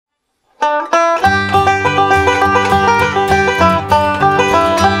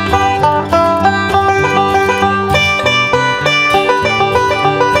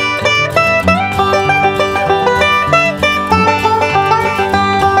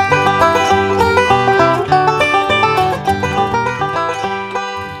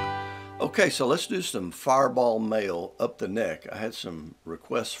so let's do some Fireball Male up the neck. I had some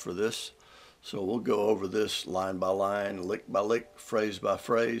requests for this, so we'll go over this line by line, lick by lick, phrase by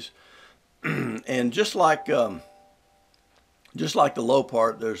phrase. And just like the low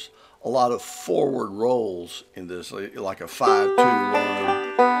part, there's a lot of forward rolls in this, like a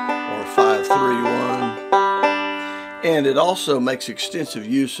 5-2-1 or a 5-3-1. And it also makes extensive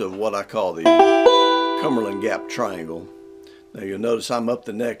use of what I call the Cumberland Gap triangle. Now you'll notice I'm up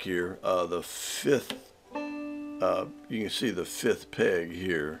the neck here. The fifth, you can see the fifth peg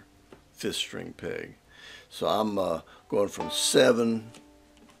here, fifth string peg. So I'm going from 7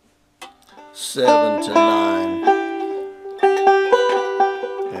 to 9,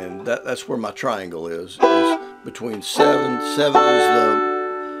 and that's where my triangle is between 7. 7 is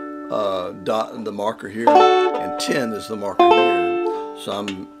the marker here, and 10 is the marker here. So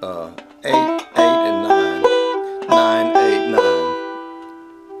I'm 8, and 9. 9, 8, 9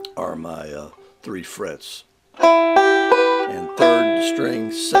 are my 3 frets. And 3rd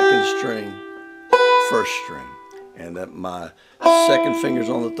string, 2nd string, 1st string. And that my 2nd finger's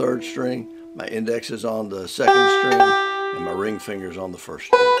on the 3rd string, my index is on the 2nd string, and my ring finger's on the 1st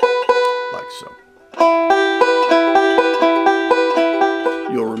string, like so.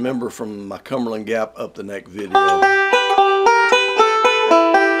 You'll remember from my Cumberland Gap up the neck video,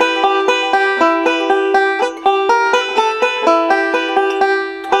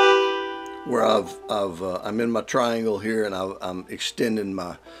 where I'm in my triangle here, and I'm extending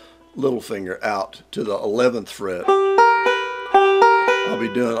my little finger out to the 11th fret. I'll be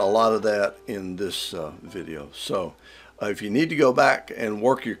doing a lot of that in this video. So if you need to go back and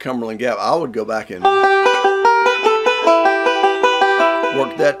work your Cumberland Gap, I would go back and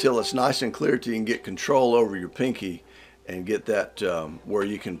work that till it's nice and clear, till you can get control over your pinky and get that where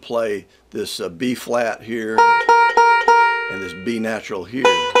you can play this B flat here and this B natural here.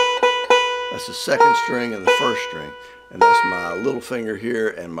 That's the 2nd string and the 1st string, and that's my little finger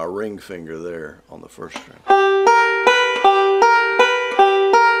here and my ring finger there on the 1st string.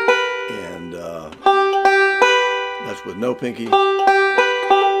 And that's with no pinky.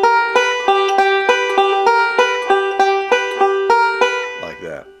 Like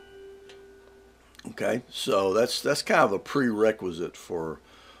that. Okay, so that's kind of a prerequisite for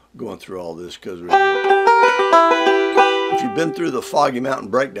going through all this, because if you've been through the Foggy Mountain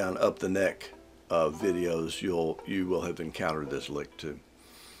Breakdown up the neck videos, you will have encountered this lick too.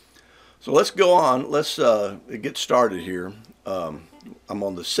 So let's go on. Let's get started here. I'm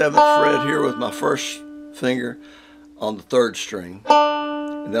on the 7th fret here with my 1st finger on the 3rd string,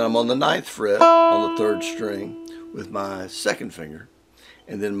 and then I'm on the 9th fret on the 3rd string with my 2nd finger,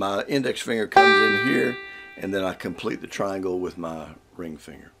 and then my index finger comes in here, and then I complete the triangle with my ring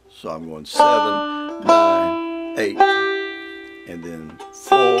finger. So I'm going 7, 9, 8, and then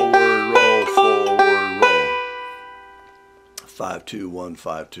forward roll, forward roll. 5, 2, 1,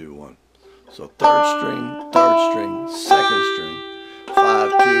 5, 2, 1. So 3rd string, 3rd string, 2nd string, 5,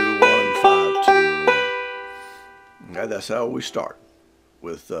 2, 1, 5, 2, 1. Okay, that's how we start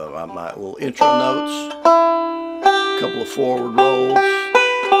with my little intro notes, a couple of forward rolls.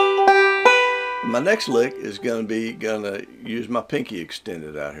 And my next lick is going to use my pinky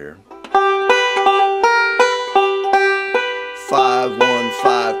extended out here. 5, 1,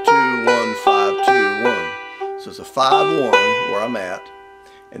 5, 2, 1, 5, 2, 1. So it's a 5, 1 where I'm at,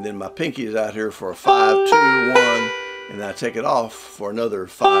 and then my pinky is out here for a 5, 2, 1, and then I take it off for another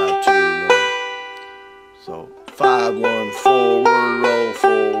 5, 2, 1. So 5, 1, forward roll,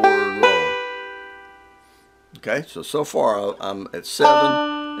 forward roll. Okay, so far I'm at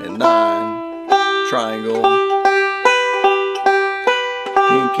 7 and 9, triangle,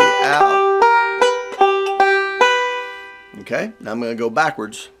 pinky out. Okay, now I'm going to go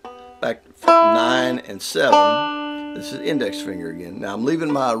backwards, back 9 and 7. This is index finger again. Now I'm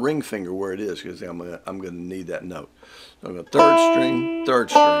leaving my ring finger where it is, because I'm going to need that note. So I'm going 3rd string, 3rd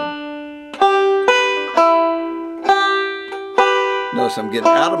string. Notice I'm getting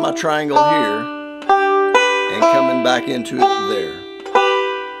out of my triangle here and coming back into it there.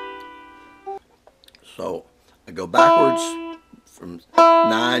 So I go backwards from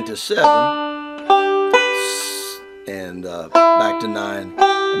 9 to 7, and back to 9,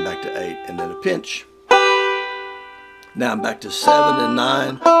 and back to 8, and then a pinch. Now I'm back to 7 and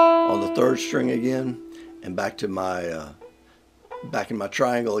 9 on the 3rd string again, and back to my back in my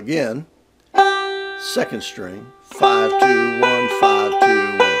triangle again. 2nd string, 5, 2, 1, 5, 2,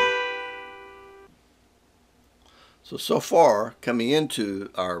 1. So far, coming into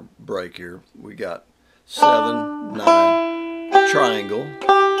our break here, we got 7, 9, triangle,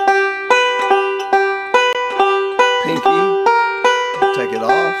 pinky, take it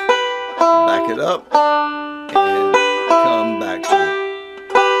off, back it up, and come back to it.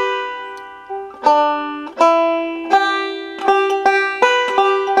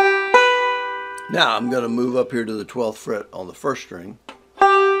 Now I'm going to move up here to the 12th fret on the first string.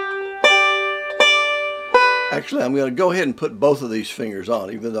 Actually, I'm going to go ahead and put both of these fingers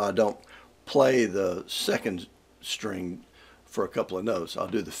on, even though I don't play the second string for a couple of notes. I'll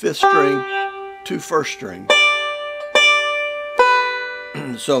do the 5th string, 2 first strings.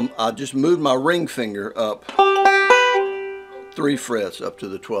 So I just moved my ring finger up 3 frets up to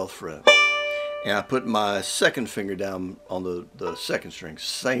the 12th fret. And I put my second finger down on the 2nd string,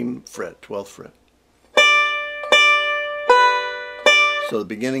 same fret, 12th fret. So the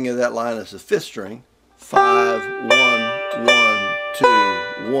beginning of that line is the 5th string. 5, 1, 1, 2,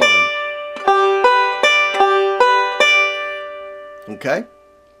 1. Okay?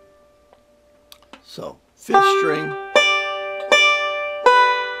 So 5th string.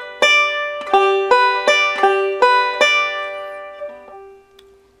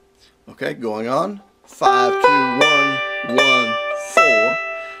 Okay, going on. 5, 2, 1, 1, 4.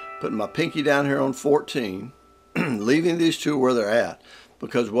 Putting my pinky down here on 14. Leaving these two where they're at.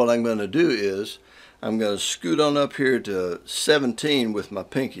 Because what I'm going to do is I'm going to scoot on up here to 17 with my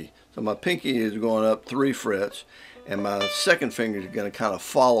pinky. So my pinky is going up 3 frets, and my second finger is going to kind of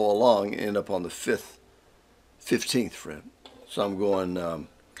follow along and end up on the 15th fret. So I'm going,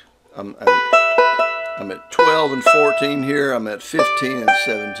 I'm at 12 and 14 here, I'm at 15 and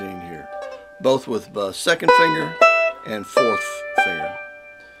 17 here. Both with the second finger and 4th finger.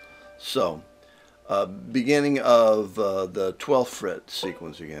 So, beginning of the 12th fret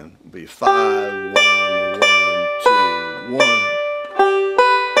sequence again will be 5, 1, 1, 2, 1.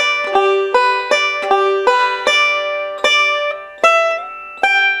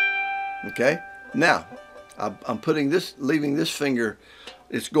 Okay, now I'm putting this, leaving this finger,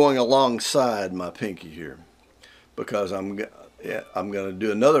 it's going alongside my pinky here, because I'm going to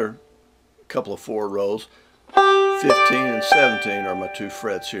do another couple of forward rolls. 15 and 17 are my 2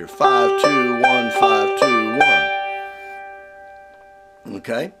 frets here. 5, 2, 1, 5, 2, 1.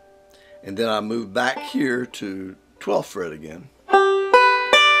 Okay, and then I move back here to 12th fret again,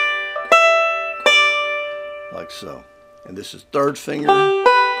 like so. And this is 3rd finger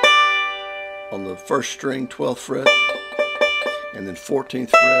on the 1st string, 12th fret, and then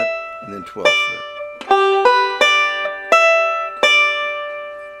 14th fret, and then 12th fret.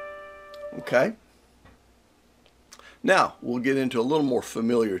 Okay. Now we'll get into a little more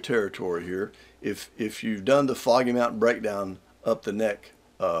familiar territory here. If you've done the Foggy Mountain Breakdown up the neck,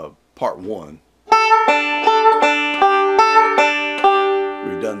 part 1,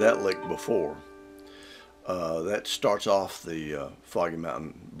 we've done that lick before. That starts off the Foggy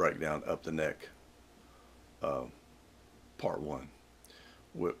Mountain Breakdown up the neck, part 1.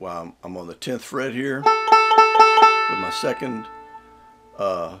 While I'm on the 10th fret here with my second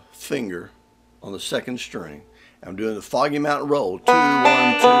finger on the 2nd string. I'm doing the Foggy Mountain roll. 2, 1, 2, 1,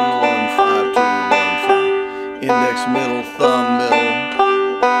 5, 2, 1, 5. Index, middle, thumb, middle.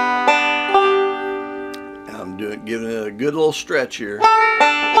 I'm giving it a good little stretch here.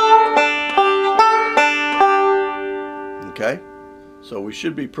 Okay, so we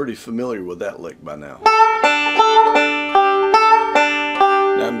should be pretty familiar with that lick by now.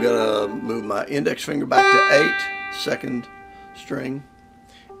 Now I'm going to move my index finger back to 8, 2nd string,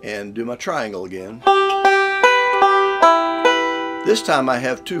 and do my triangle again. This time I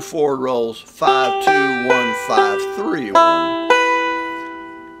have 2 forward rolls, 5, 2, 1, 5, 3, 1. Now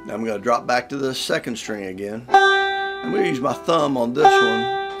I'm going to drop back to the 2nd string again. I'm going to use my thumb on this one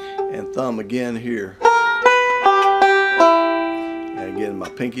and thumb again here. And again, my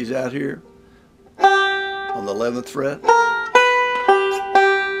pinky's out here on the 11th fret.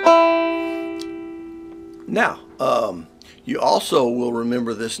 Now, you also will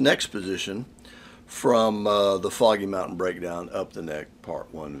remember this next position from the Foggy Mountain Breakdown up the neck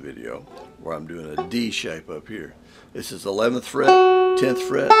part 1 video, where I'm doing a D shape up here. This is 11th fret, 10th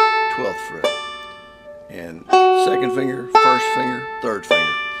fret, 12th fret, and 2nd finger, 1st finger, 3rd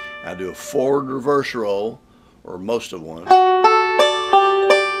finger. I do a forward reverse roll, or most of one. 3, 2,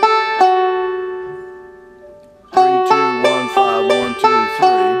 1, 5, 1, 2, 3,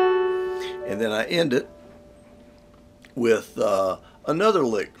 and then I end it with another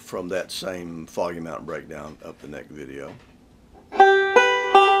lick from that same Foggy Mountain Breakdown up the neck video.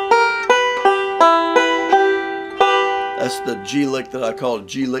 That's the G lick that I call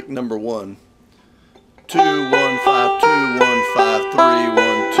G lick number 1. 2, 1, 5, 2, 1, 5, 3,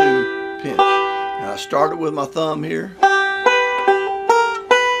 1, 2, pinch. And I start it with my thumb here,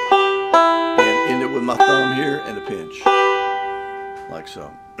 and end it with my thumb here and a pinch. like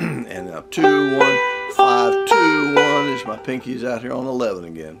so. And now 2, 1, 5, 2, 1 is my pinkies out here on 11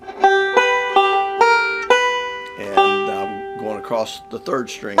 again. And I'm going across the 3rd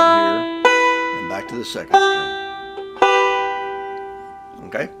string here and back to the 2nd string.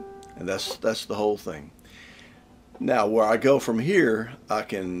 Okay, and that's the whole thing. Now where I go from here, I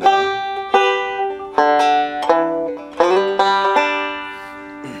can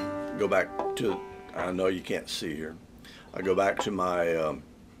go back to, I know you can't see here, I go back to my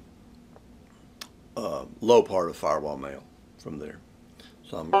low part of Firewall Mail from there.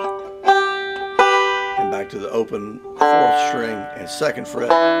 So I'm and back to the open 4th string and 2nd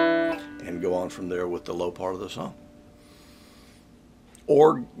fret, and go on from there with the low part of the song.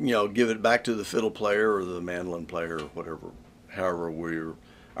 Or, you know, give it back to the fiddle player or the mandolin player or whatever, however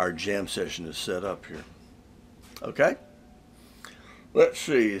our jam session is set up here. Okay? Let's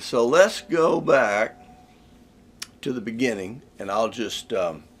see. So let's go back to the beginning, and I'll just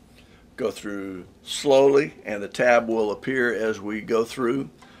go through slowly, and the tab will appear as we go through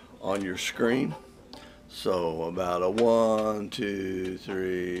on your screen. So about a 1, 2,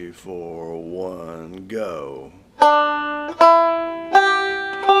 3, 4, 1, go.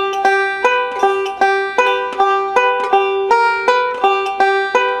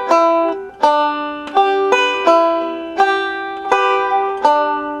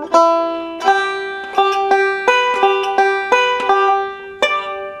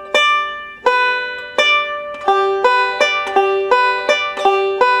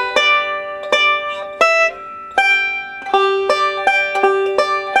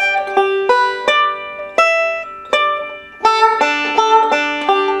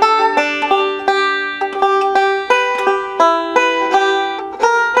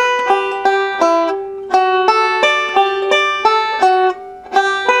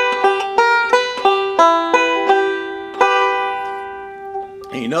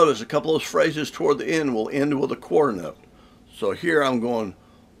 Notice a couple of phrases toward the end will end with a quarter note. So here I'm going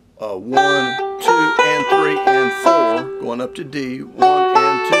 1, 2, and 3, and 4, going up to D, 1,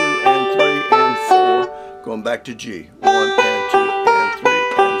 and 2, and 3, and 4, going back to G, 1, and 2, and 3,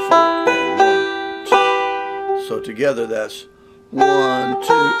 and 4, and 1, 2. So together that's 1,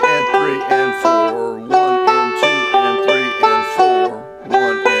 2, and 3, and 4, 1, and 2, and 3, and 4,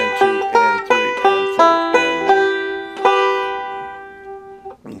 1, and 2, and 3, and 4, and 1.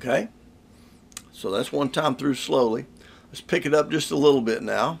 Okay? So that's one time through slowly. Let's pick it up just a little bit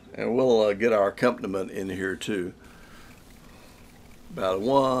now, and we'll get our accompaniment in here too. About a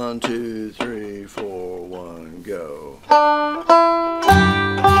 1, 2, 3, 4, 1, go.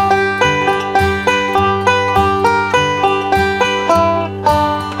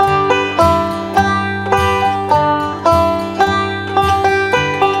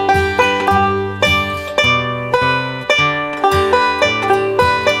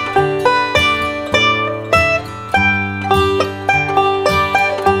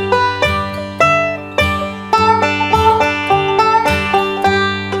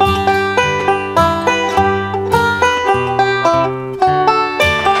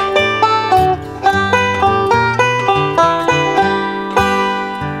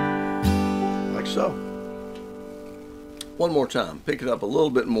 One more time, pick it up a little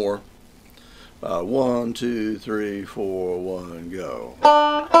bit more. 1, 2, 3, 4, 1, go.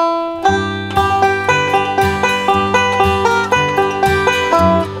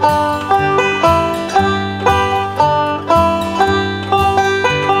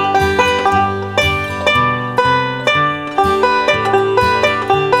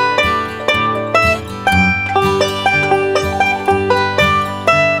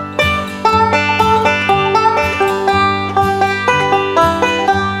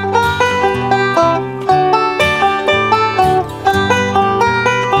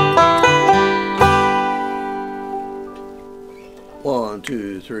 1,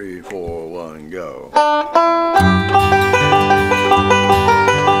 2, 3, 4, 1, go.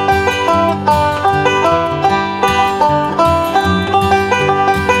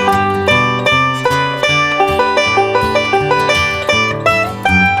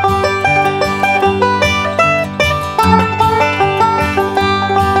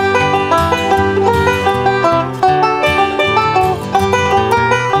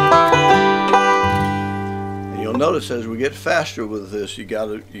 Notice as we get faster with this, you got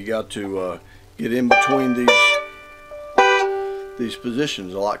to get in between these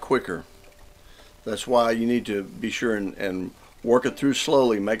positions a lot quicker. That's why you need to be sure and work it through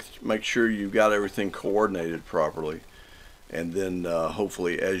slowly. Make sure you've got everything coordinated properly, and then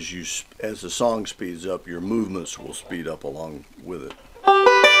hopefully as the song speeds up, your movements will speed up along with it.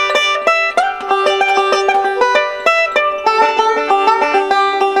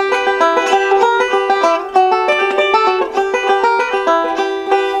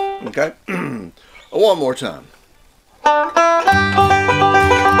 One more time.